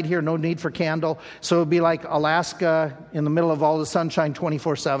no night here, no need for candle. So it would be like Alaska in the middle of all the sunshine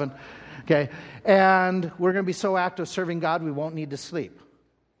 24/7. Okay, and we're going to be so active serving God we won't need to sleep.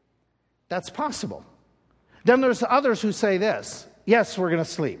 That's possible. Then there's others who say this. Yes, we're going to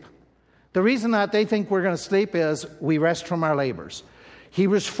sleep. The reason that they think we're going to sleep is we rest from our labors.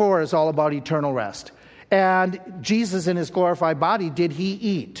 Hebrews 4 is all about eternal rest. And Jesus in his glorified body, did he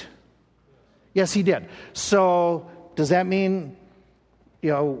eat? Yes, he did. So does that mean,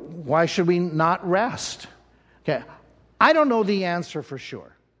 why should we not rest? Okay, I don't know the answer for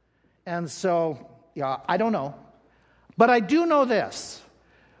sure. And so, I don't know. But I do know this.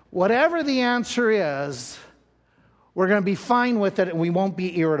 Whatever the answer is, we're going to be fine with it and we won't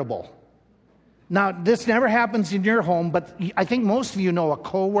be irritable. Now, this never happens in your home, but I think most of you know a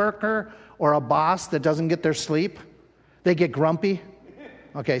coworker or a boss that doesn't get their sleep. They get grumpy.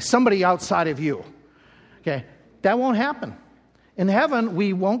 Okay, somebody outside of you. Okay, that won't happen. In heaven,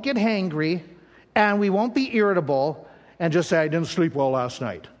 we won't get hangry and we won't be irritable and just say, I didn't sleep well last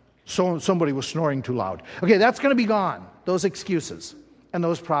night. So somebody was snoring too loud. Okay, that's going to be gone, those excuses and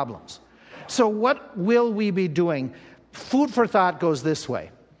those problems. So what will we be doing? Food for thought goes this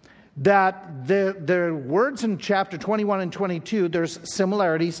way. That the words in chapter 21 and 22, there's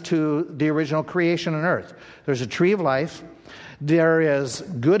similarities to the original creation on earth. There's a tree of life. There is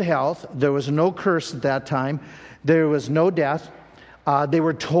good health. There was no curse at that time. There was no death. They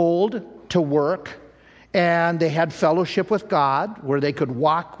were told to work, and they had fellowship with God, where they could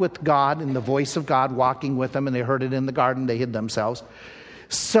walk with God and the voice of God walking with them, and they heard it in the garden. They hid themselves.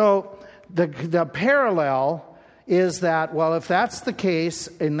 So the parallel is that, well, if that's the case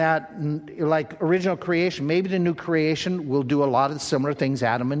in that like original creation, maybe the new creation will do a lot of similar things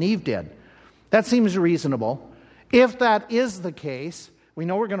Adam and Eve did. That seems reasonable. If that is the case, we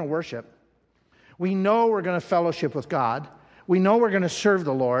know we're going to worship. We know we're going to fellowship with God. We know we're going to serve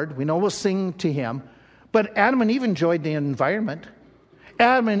the Lord. We know we'll sing to Him. But Adam and Eve enjoyed the environment.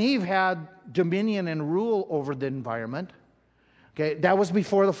 Adam and Eve had dominion and rule over the environment. Okay, that was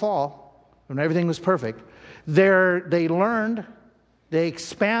before the fall, when everything was perfect. They learned, they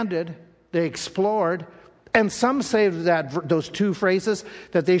expanded, they explored, and some say that those two phrases,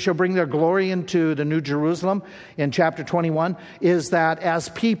 that they shall bring their glory into the New Jerusalem in chapter 21, is that as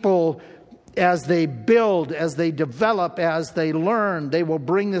people, as they build, as they develop, as they learn, they will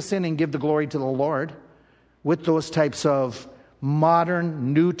bring this in and give the glory to the Lord with those types of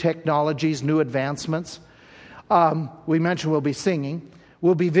modern, new technologies, new advancements. We mentioned we'll be singing.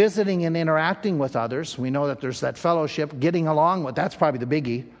 We'll be visiting and interacting with others. We know that there's that fellowship, getting along with, that's probably the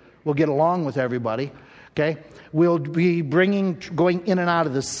biggie. We'll get along with everybody. Okay? We'll be going in and out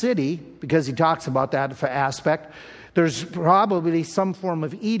of the city, because he talks about that aspect. There's probably some form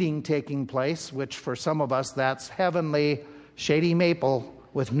of eating taking place, which for some of us, that's heavenly, shady maple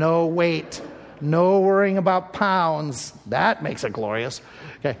with no weight, no worrying about pounds. That makes it glorious.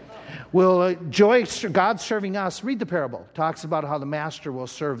 Okay. We'll enjoy God serving us. Read the parable. It talks about how the master will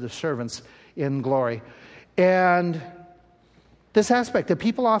serve the servants in glory. And this aspect, that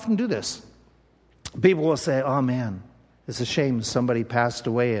people often do this. People will say, oh man, it's a shame somebody passed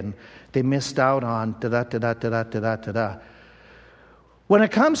away and they missed out on da-da-da-da-da-da-da-da. When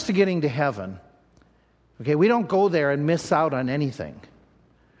it comes to getting to heaven, okay, we don't go there and miss out on anything.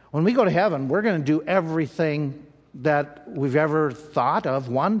 When we go to heaven, we're going to do everything that we've ever thought of,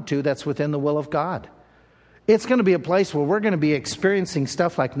 that's within the will of God. It's going to be a place where we're going to be experiencing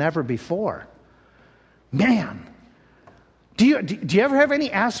stuff like never before. Man, do you ever have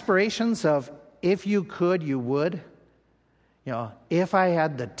any aspirations of, if you could, you would? You know, if I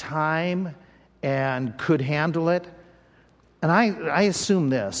had the time and could handle it. And I assume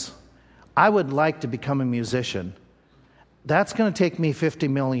this. I would like to become a musician. That's going to take me 50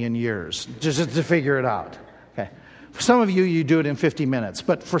 million years just to figure it out. Okay. For some of you, you do it in 50 minutes.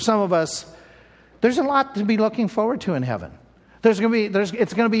 But for some of us, there's a lot to be looking forward to in heaven. It's going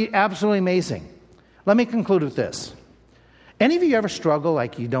to be absolutely amazing. Let me conclude with this. Any of you ever struggle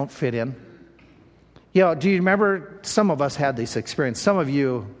like you don't fit in? You know, do you remember, some of us had this experience. Some of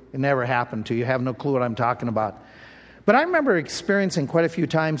you, it never happened to you. You have no clue what I'm talking about. But I remember experiencing quite a few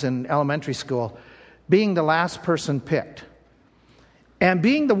times in elementary school being the last person picked. And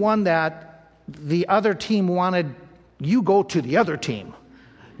being the one that the other team wanted, you go to the other team.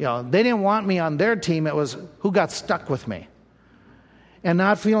 You know, they didn't want me on their team. It was who got stuck with me. And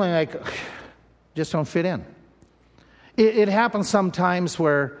not feeling like, just don't fit in. It happens sometimes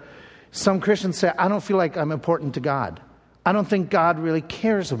where some Christians say, I don't feel like I'm important to God. I don't think God really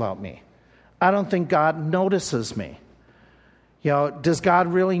cares about me. I don't think God notices me. You know, does God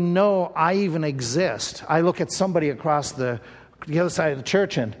really know I even exist? I look at somebody across the other side of the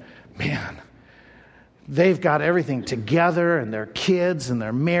church and, man, they've got everything together, and their kids and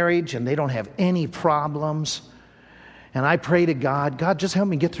their marriage, and they don't have any problems. And I pray to God, God, just help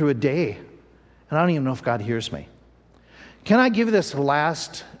me get through a day. And I don't even know if God hears me. Can I give this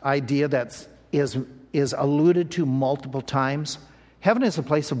last idea that is alluded to multiple times? Heaven is a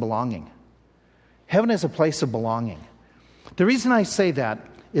place of belonging. Heaven is a place of belonging. The reason I say that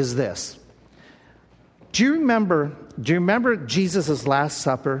is this. Do you remember Jesus' Last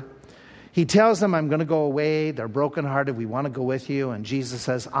Supper? He tells them, I'm going to go away. They're brokenhearted. We want to go with you. And Jesus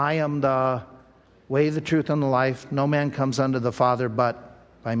says, I am the way, the truth, and the life. No man comes unto the Father but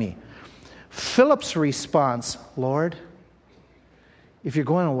by me. Philip's response, Lord, if you're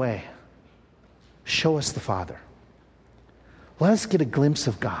going away, show us the Father. Let us get a glimpse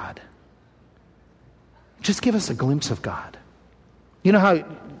of God. Just give us a glimpse of God. You know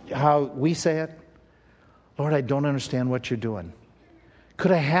how we say it? Lord, I don't understand what you're doing.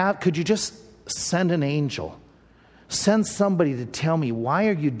 Could you just send an angel? Send somebody to tell me, why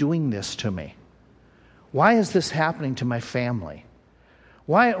are you doing this to me? Why is this happening to my family?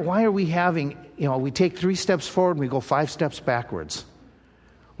 Why are we having, we take 3 steps forward and we go 5 steps backwards?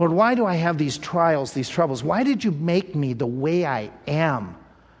 Lord, why do I have these trials, these troubles? Why did you make me the way I am?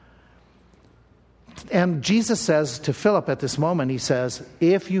 And Jesus says to Philip at this moment, he says,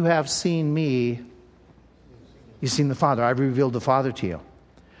 if you have seen me, you've seen the Father. I've revealed the Father to you.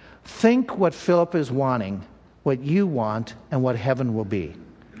 Think what Philip is wanting, what you want, and what heaven will be.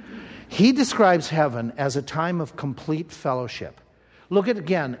 He describes heaven as a time of complete fellowship. Look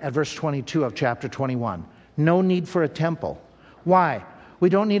again at verse 22 of chapter 21. no need for a temple. Why? We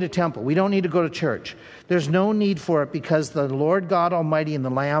don't need a temple. We don't need to go to church. There's no need for it because the Lord God Almighty and the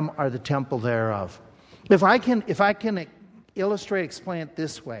Lamb are the temple thereof. If I can illustrate, explain it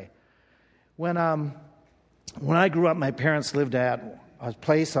this way. When I grew up, my parents lived at a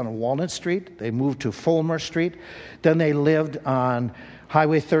place on Walnut Street. They moved to Fulmer Street. Then they lived on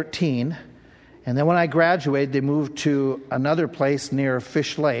Highway 13. And then when I graduated, they moved to another place near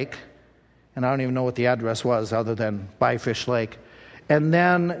Fish Lake. And I don't even know what the address was other than by Fish Lake. And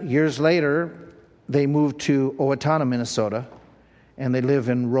then years later, they moved to Owatonna, Minnesota. And they live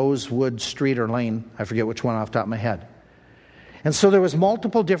in Rosewood Street or Lane. I forget which one off the top of my head. And so there was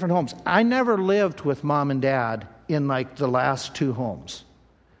multiple different homes. I never lived with Mom and Dad in like the last two homes.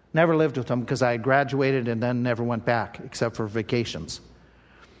 Never lived with them because I graduated and then never went back except for vacations.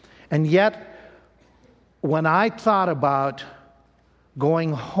 And yet, when I thought about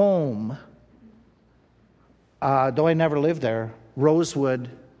going home, though I never lived there, Rosewood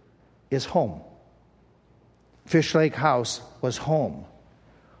is home. Fish Lake House was home.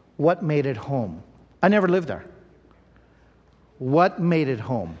 What made it home? I never lived there. What made it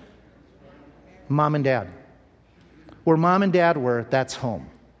home? Mom and Dad. Where Mom and Dad were, that's home.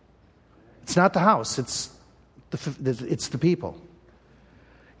 It's not the house, it's the people.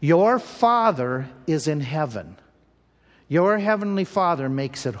 Your Father is in heaven. Your Heavenly Father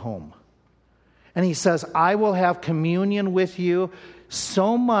makes it home. And He says, I will have communion with you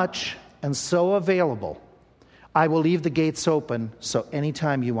so much and so available. I will leave the gates open so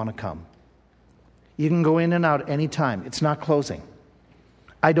anytime you want to come. You can go in and out anytime. It's not closing.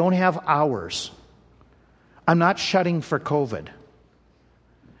 I don't have hours. I'm not shutting for COVID.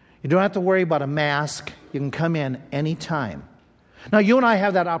 You don't have to worry about a mask. You can come in anytime. Now, you and I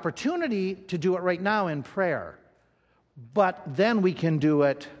have that opportunity to do it right now in prayer. But then we can do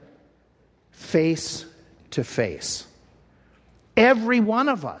it face to face. Every one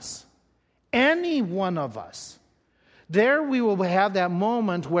of us, any one of us, there we will have that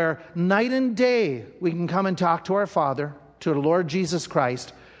moment where night and day we can come and talk to our Father, to the Lord Jesus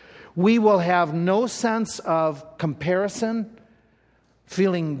Christ. We will have no sense of comparison,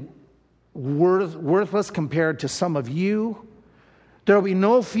 feeling worthless compared to some of you. There will be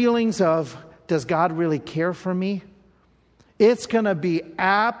no feelings of, does God really care for me? It's going to be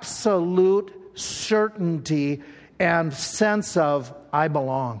absolute certainty and sense of, I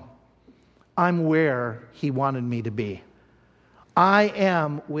belong. I'm where He wanted me to be. I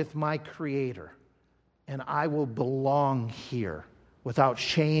am with my Creator, and I will belong here without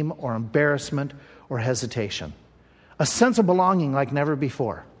shame or embarrassment or hesitation. A sense of belonging like never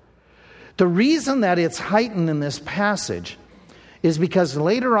before. The reason that it's heightened in this passage is because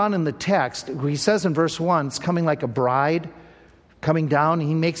later on in the text, he says in verse 1, it's coming like a bride coming down.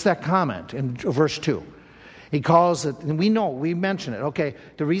 He makes that comment in verse 2. He calls it, and we mention it. Okay,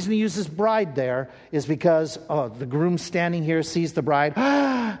 the reason he uses bride there is because the groom standing here sees the bride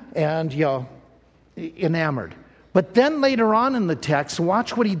and, enamored. But then later on in the text,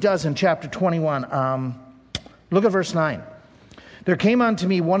 watch what he does in chapter 21. Look at verse 9. There came unto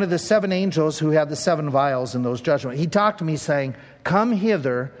me one of the seven angels who had the seven vials in those judgments. He talked to me saying, come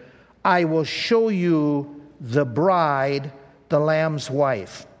hither, I will show you the bride, the Lamb's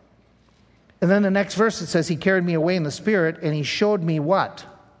wife. And then the next verse it says, he carried me away in the Spirit, and he showed me what?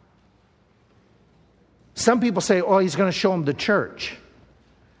 Some people say, he's going to show him the church.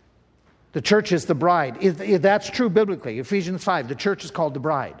 The church is the bride. If that's true biblically, Ephesians 5, the church is called the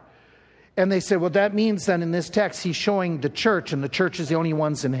bride. And they say, well, that means then in this text, he's showing the church, and the church is the only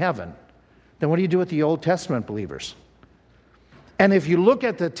ones in heaven. Then what do you do with the Old Testament believers? And if you look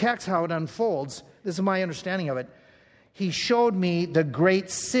at the text, how it unfolds, this is my understanding of it, he showed me the great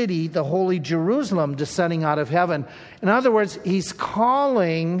city, the holy Jerusalem, descending out of heaven. In other words, he's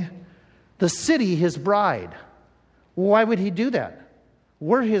calling the city his bride. Why would he do that?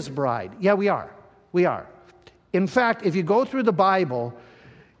 We're his bride. Yeah, we are. We are. In fact, if you go through the Bible,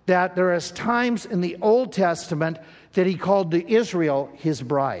 that there is times in the Old Testament that he called the Israel his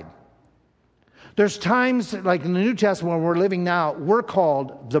bride. There's times, like in the New Testament where we're living now, we're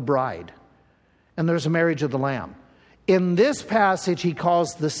called the bride. And there's a marriage of the Lamb. In this passage, he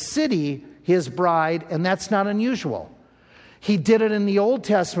calls the city his bride, and that's not unusual. He did it in the Old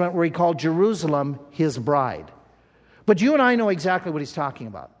Testament where he called Jerusalem his bride. But you and I know exactly what he's talking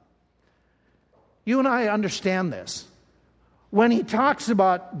about. You and I understand this. When he talks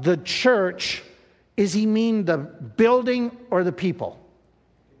about the church, does he mean the building or the people?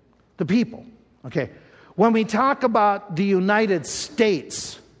 The people. Okay. When we talk about the United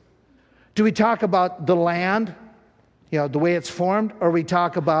States, do we talk about the land, the way it's formed, or we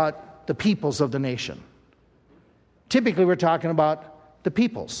talk about the peoples of the nation? typically we're talking about the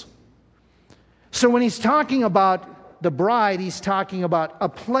peoples. So when he's talking about the bride, he's talking about a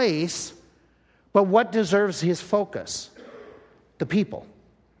place, but what deserves his focus? The people.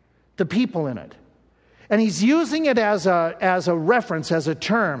 The people in it. And he's using it as a reference, as a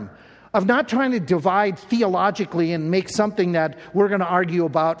term, of not trying to divide theologically and make something that we're going to argue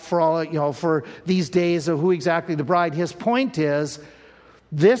about for these days of who exactly the bride. His point is,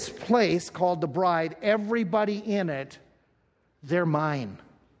 this place called the bride, everybody in it, they're mine.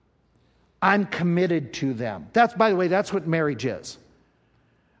 I'm committed to them. By the way, that's what marriage is.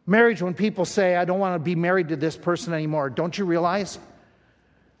 Marriage, when people say, I don't want to be married to this person anymore, don't you realize?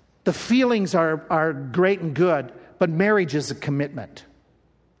 The feelings are great and good, but marriage is a commitment.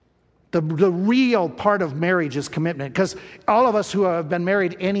 The real part of marriage is commitment. Because all of us who have been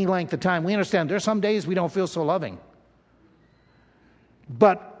married any length of time, we understand there's some days we don't feel so loving.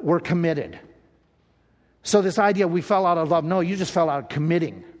 But we're committed. So this idea we fell out of love, no, you just fell out of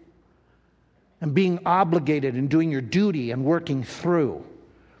committing. And being obligated and doing your duty and working through.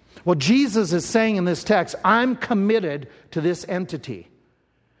 Well, Jesus is saying in this text, I'm committed to this entity.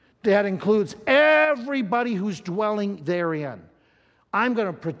 That includes everybody who's dwelling therein. I'm going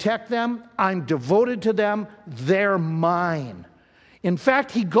to protect them. I'm devoted to them. They're mine. In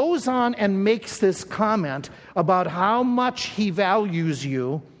fact, he goes on and makes this comment about how much he values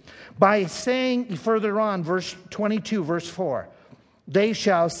you by saying further on, verse 22, verse 4, they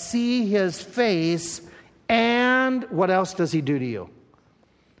shall see his face, and what else does he do to you?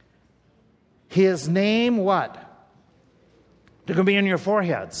 His name, what? They're going to be in your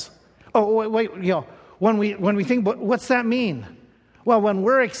foreheads. Oh, wait, when we think, what's that mean? Well, when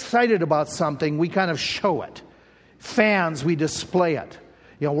we're excited about something, we kind of show it. Fans, we display it.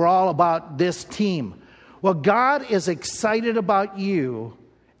 We're all about this team. Well, God is excited about you,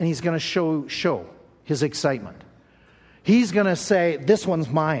 and he's going to show his excitement. He's going to say, this one's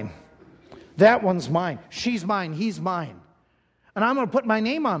mine. That one's mine. She's mine. He's mine. And I'm going to put my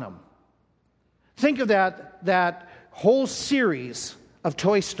name on him. Think of that whole series of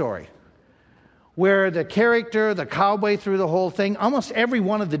Toy Story, where the character, the cowboy through the whole thing, almost every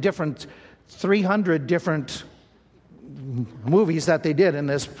one of the 300 different movies that they did in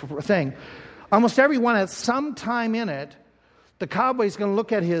this thing, almost every one had some time in it, the cowboy's going to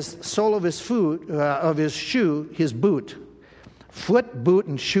look at his sole of his shoe, his boot. Foot, boot,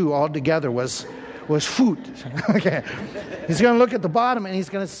 and shoe all together was foot. Okay. He's going to look at the bottom and he's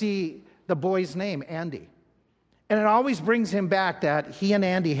going to see the boy's name, Andy. And it always brings him back that he and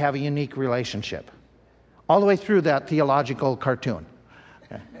Andy have a unique relationship. All the way through that theological cartoon.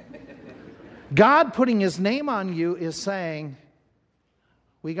 Okay. God putting his name on you is saying,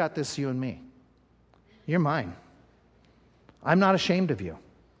 we got this, you and me. You're mine. I'm not ashamed of you.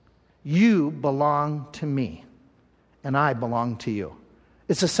 You belong to me, and I belong to you.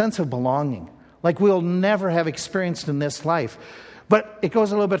 It's a sense of belonging, like we'll never have experienced in this life. But it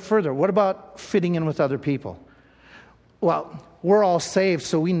goes a little bit further. What about fitting in with other people? Well, we're all saved,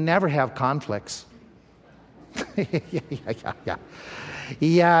 so we never have conflicts.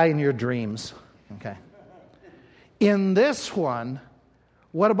 Yeah, in your dreams. Okay. In this one,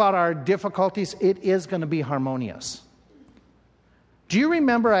 what about our difficulties? It is going to be harmonious. Do you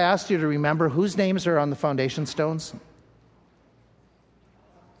remember, I asked you to remember whose names are on the foundation stones?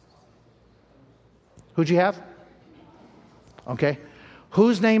 Who'd you have? Okay.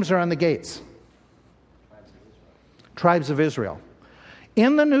 Whose names are on the gates? Tribes of Israel.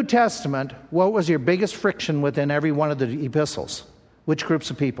 In the New Testament, what was your biggest friction within every one of the epistles? Which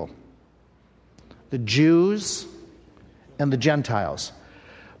groups of people? The Jews and the Gentiles.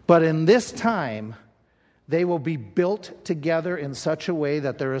 But in this time, they will be built together in such a way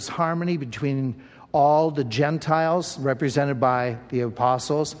that there is harmony between all the Gentiles, represented by the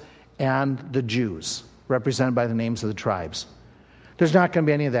apostles, and the Jews, represented by the names of the tribes. There's not going to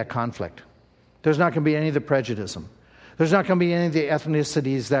be any of that conflict. There's not going to be any of the prejudice. There's not going to be any of the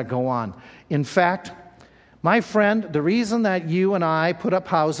ethnicities that go on. In fact, my friend, the reason that you and I put up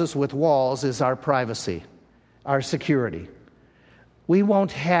houses with walls is our privacy, our security. We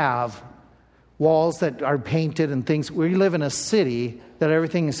won't have walls that are painted and things. We live in a city that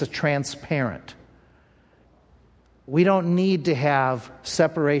everything is transparent. We don't need to have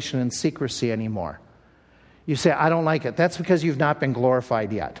separation and secrecy anymore. You say, I don't like it. That's because you've not been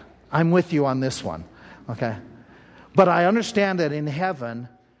glorified yet. I'm with you on this one. Okay? But I understand that in heaven,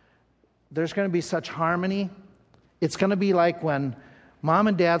 there's going to be such harmony. It's going to be like when Mom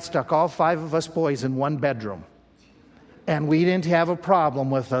and Dad stuck all 5 of us boys in one bedroom. And we didn't have a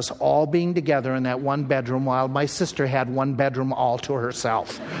problem with us all being together in that one bedroom while my sister had one bedroom all to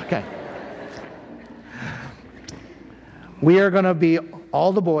herself. Okay. We are going to be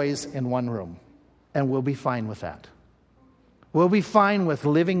all the boys in one room, and we'll be fine with that. We'll be fine with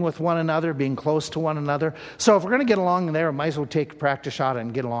living with one another, being close to one another. So if we're going to get along there, might as well take a practice shot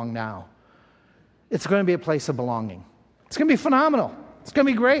and get along now. It's going to be a place of belonging. It's going to be phenomenal. It's going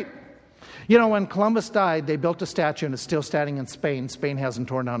to be great. You know, when Columbus died, they built a statue, and it's still standing in Spain. Spain hasn't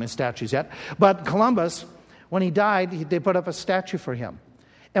torn down his statues yet. But Columbus, when he died, they put up a statue for him.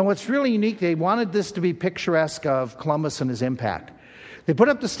 And what's really unique, they wanted this to be picturesque of Columbus and his impact. They put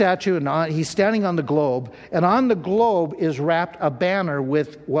up the statue, and he's standing on the globe, and on the globe is wrapped a banner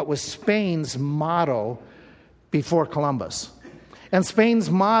with what was Spain's motto before Columbus. And Spain's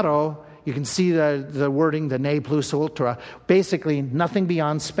motto, you can see the wording, the ne plus ultra, basically nothing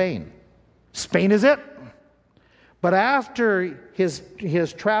beyond Spain. Spain is it. But after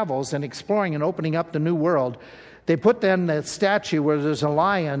his travels and exploring and opening up the new world, they put then the statue where there's a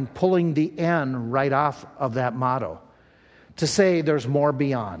lion pulling the N right off of that motto to say there's more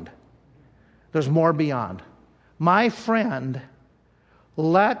beyond. There's more beyond. My friend,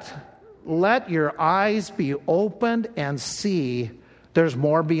 let your eyes be opened and see there's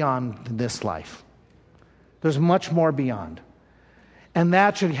more beyond this life. There's much more beyond. And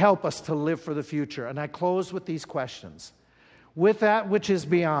that should help us to live for the future. And I close with these questions. With that which is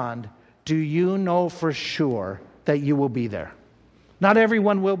beyond, do you know for sure that you will be there? Not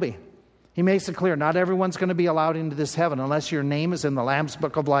everyone will be. He makes it clear, not everyone's going to be allowed into this heaven unless your name is in the Lamb's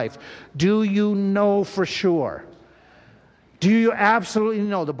Book of Life. Do you know for sure? Do you absolutely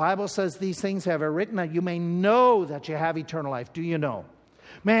know? The Bible says these things have it written that you may know that you have eternal life. Do you know?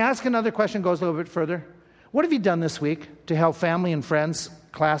 May I ask another question that goes a little bit further? What have you done this week to help family and friends,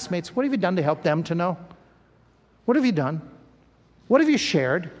 classmates? What have you done to help them to know? What have you done? What have you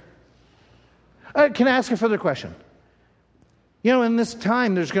shared? Can I ask a further question? You know, in this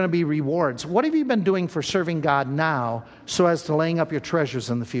time, there's going to be rewards. What have you been doing for serving God now so as to laying up your treasures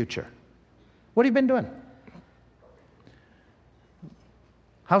in the future? What have you been doing?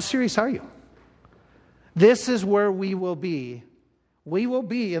 How serious are you? This is where we will be. We will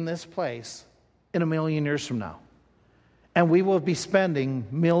be in this place in 1,000,000 years from now. And we will be spending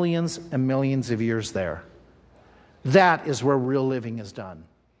millions and millions of years there. That is where real living is done.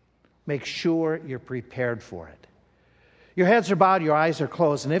 Make sure you're prepared for it. Your heads are bowed, your eyes are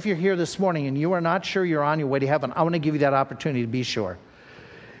closed. And if you're here this morning and you are not sure you're on your way to heaven, I want to give you that opportunity to be sure.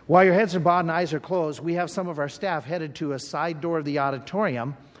 While your heads are bowed and eyes are closed, we have some of our staff headed to a side door of the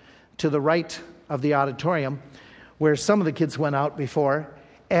auditorium, to the right of the auditorium, where some of the kids went out before.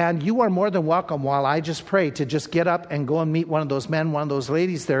 And you are more than welcome, while I just pray, to just get up and go and meet one of those men, one of those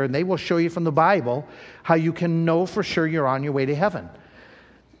ladies there, and they will show you from the Bible how you can know for sure you're on your way to heaven.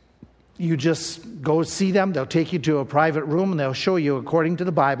 You just go see them. They'll take you to a private room, and they'll show you, according to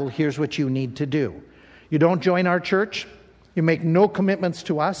the Bible, here's what you need to do. You don't join our church. You make no commitments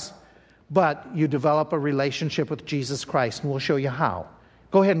to us, but you develop a relationship with Jesus Christ, and we'll show you how.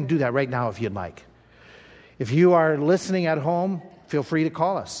 Go ahead and do that right now if you'd like. If you are listening at home, feel free to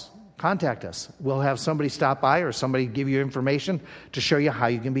call us. Contact us. We'll have somebody stop by or somebody give you information to show you how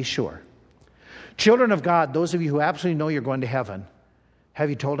you can be sure. Children of God, those of you who absolutely know you're going to heaven, have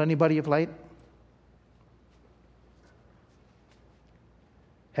you told anybody of late?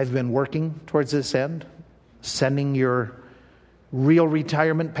 Have you been working towards this end? Sending your real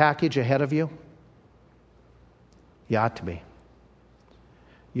retirement package ahead of you? You ought to be.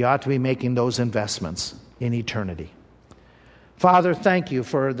 You ought to be making those investments in eternity. Father, thank you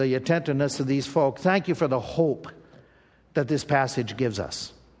for the attentiveness of these folk. Thank you for the hope that this passage gives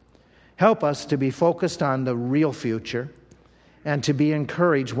us. Help us to be focused on the real future and to be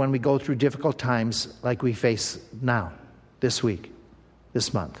encouraged when we go through difficult times like we face now, this week,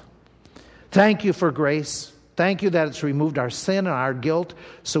 this month. Thank you for grace. Thank you that it's removed our sin and our guilt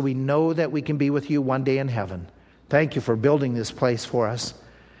so we know that we can be with you one day in heaven. Thank you for building this place for us.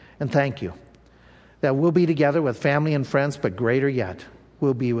 And thank you that we'll be together with family and friends, but greater yet,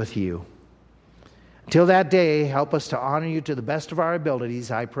 we'll be with you. Until that day, help us to honor you to the best of our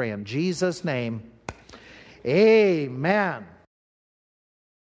abilities, I pray in Jesus' name. Amen.